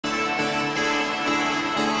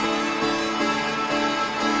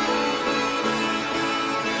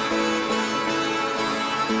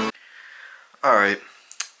Alright,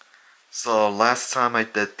 so last time I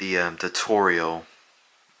did the tutorial,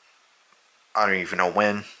 I don't even know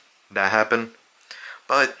when that happened,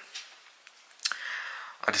 but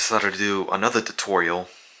I decided to do another tutorial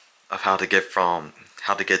of how to get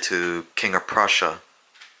to King of Prussia.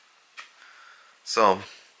 So,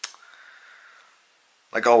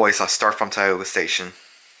 like always, I start from Tioga Station,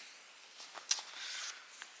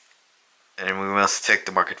 and we must take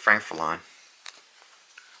the Market Frankfurt line.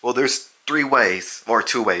 Well, there's three ways, or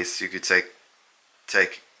two ways you could take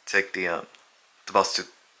the bus to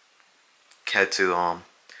head to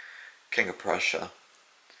King of Prussia.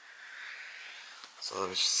 So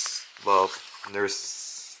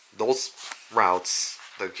there's those routes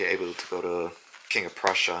that you're able to go to King of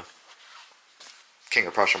Prussia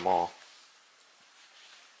Mall.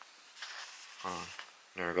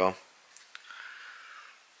 There we go.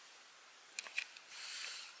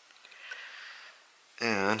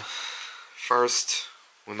 And first,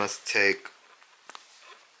 we must take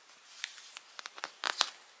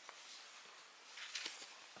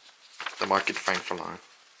the Market Frankfurt line.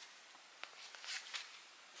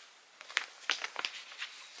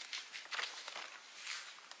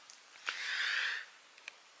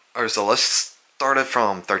 Alright, so let's start it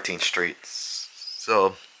from 13th Street.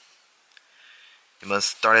 So, you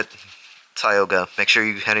must start at Tioga. Make sure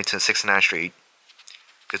you head into 69th Street.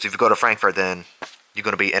 Because if you go to Frankfurt, then you're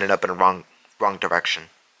going to be ended up in the wrong direction.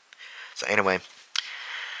 So anyway,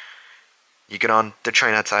 you get on the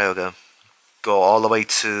train at Tioga, go all the way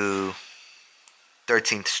to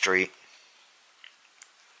 13th Street,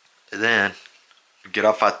 and then you get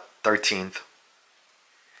off at 13th.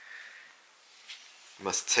 You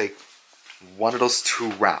must take one of those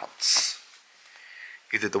two routes,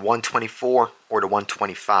 either the 124 or the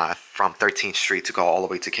 125 from 13th Street to go all the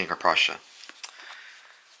way to King of Prussia.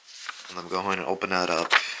 And I'm going to open that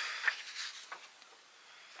up.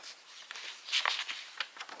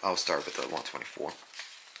 I'll start with the 124.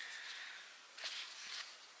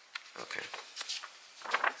 Okay.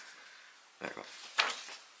 There we go.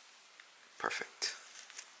 Perfect.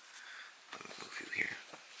 Let me move you here.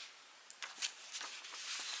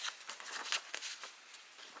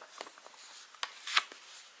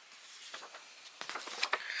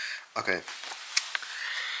 Okay.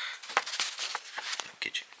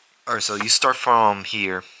 Get you. Alright, so you start from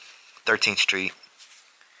here, 13th Street,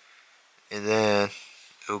 and then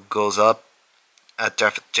it goes up at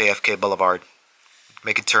JFK Boulevard.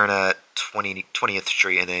 Make a turn at 20th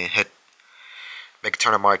Street, and then make a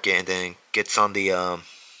turn at Market, and then gets on the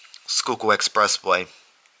Schuylkill Expressway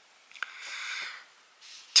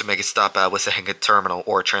to make a stop at Wissahickon Terminal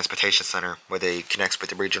or Transportation Center, where they connects with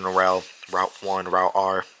the regional rail, Route 1, Route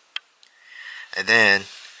R. And then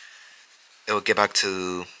it will get back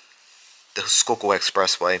to the Schuylkill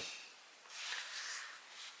Expressway,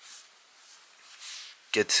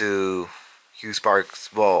 get to Hughes Park,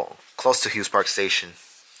 well, close to Hughes Park Station,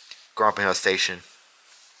 Grumpy Hill Station,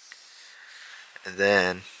 and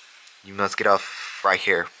then you must get off right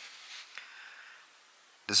here.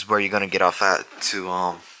 This is where you're gonna get off at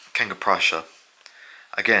to King of Prussia.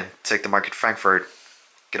 Again, take the Market Frankfurt,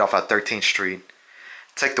 get off at 13th Street,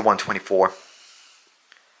 take the 124,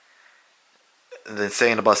 and then stay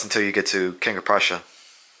in the bus until you get to King of Prussia.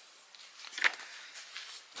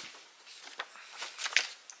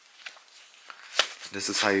 This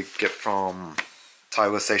is how you get from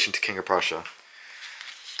Tioga Station to King of Prussia.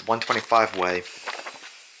 The 125 way,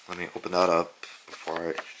 let me open that up before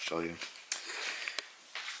I show you.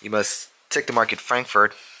 You must take the Market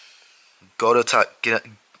Frankfurt, go to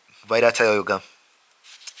wait at Tioga.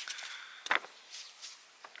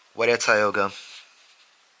 Wait at Tioga.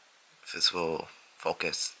 This will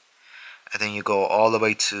focus. And then you go all the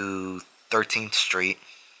way to 13th Street.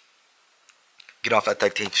 Get off at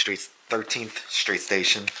 13th Street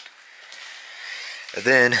station. And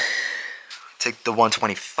then take the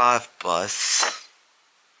 125 bus.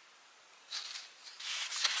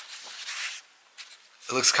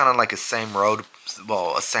 It looks kind of like the same road,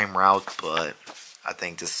 well, a same route, but I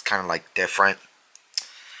think this is kind of like different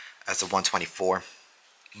as the 124.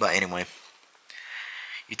 But anyway,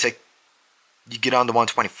 you get on the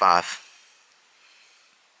 125,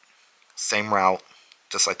 same route,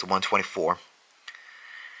 just like the 124,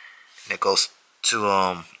 and it goes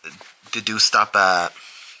to do stop at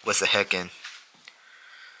Wissahickon,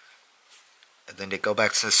 and then they go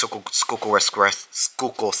back to the Schuylkill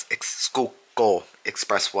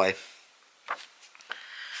Expressway,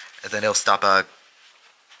 and then they'll stop at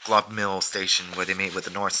Glob Mill Station where they meet with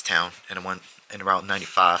the Northtown in Route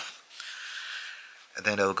 95. And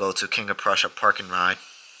then they'll go to King of Prussia Park and Ride.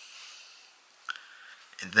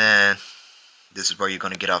 And then This is where you're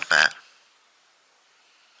going to get off at.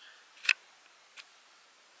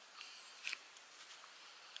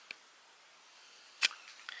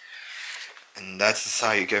 And that's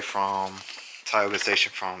how you get from Tioga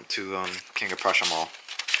Station to King of Prussia Mall.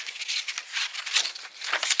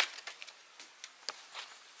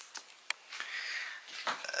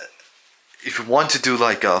 If you want to do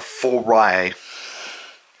like a full ride,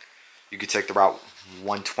 you could take the route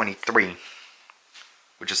 123,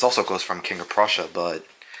 which is also goes from King of Prussia, but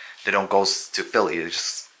they don't go to Philly. It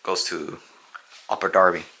just goes to Upper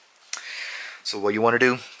Darby. So what you want to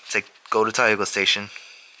do, go to Tioga Station,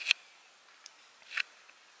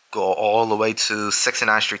 go all the way to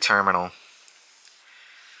 69th Street Terminal,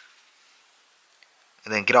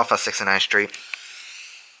 and then get off at 69th Street.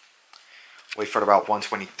 Wait for the route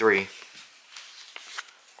 123,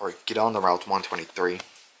 or get on the route 123. I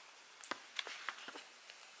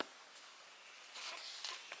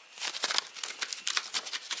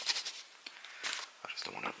just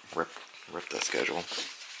don't want to rip that schedule.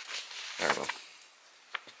 There we go.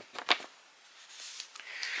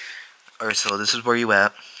 Alright, so this is where you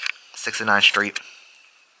at, 69th Street,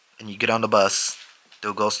 and you get on the bus.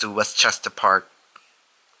 It goes to Westchester Park,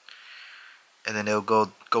 and then it'll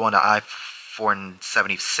go on the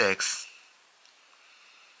I-476.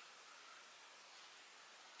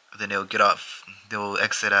 Then they'll get off. They'll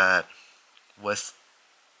exit at West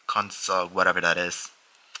Consol, whatever that is,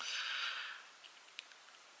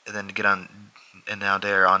 and then get on. And now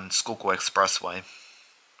they're on Schuylkill Expressway,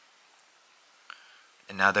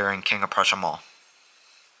 and now they're in King of Prussia Mall.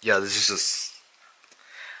 Yeah, this is just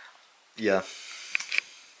yeah.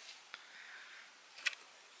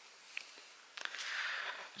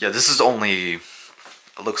 Yeah, this is only. It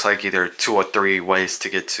looks like either 2 or 3 ways to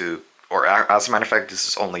get to. Or as a matter of fact, this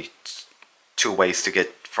is only 2 ways to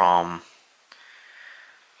get from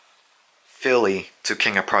Philly to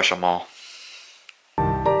King of Prussia Mall,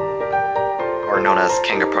 or known as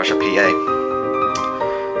King of Prussia, PA.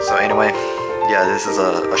 So anyway, yeah, this is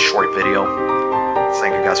a short video.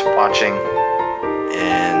 Thank you guys for watching,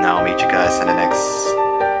 and I'll meet you guys in the next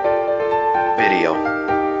video.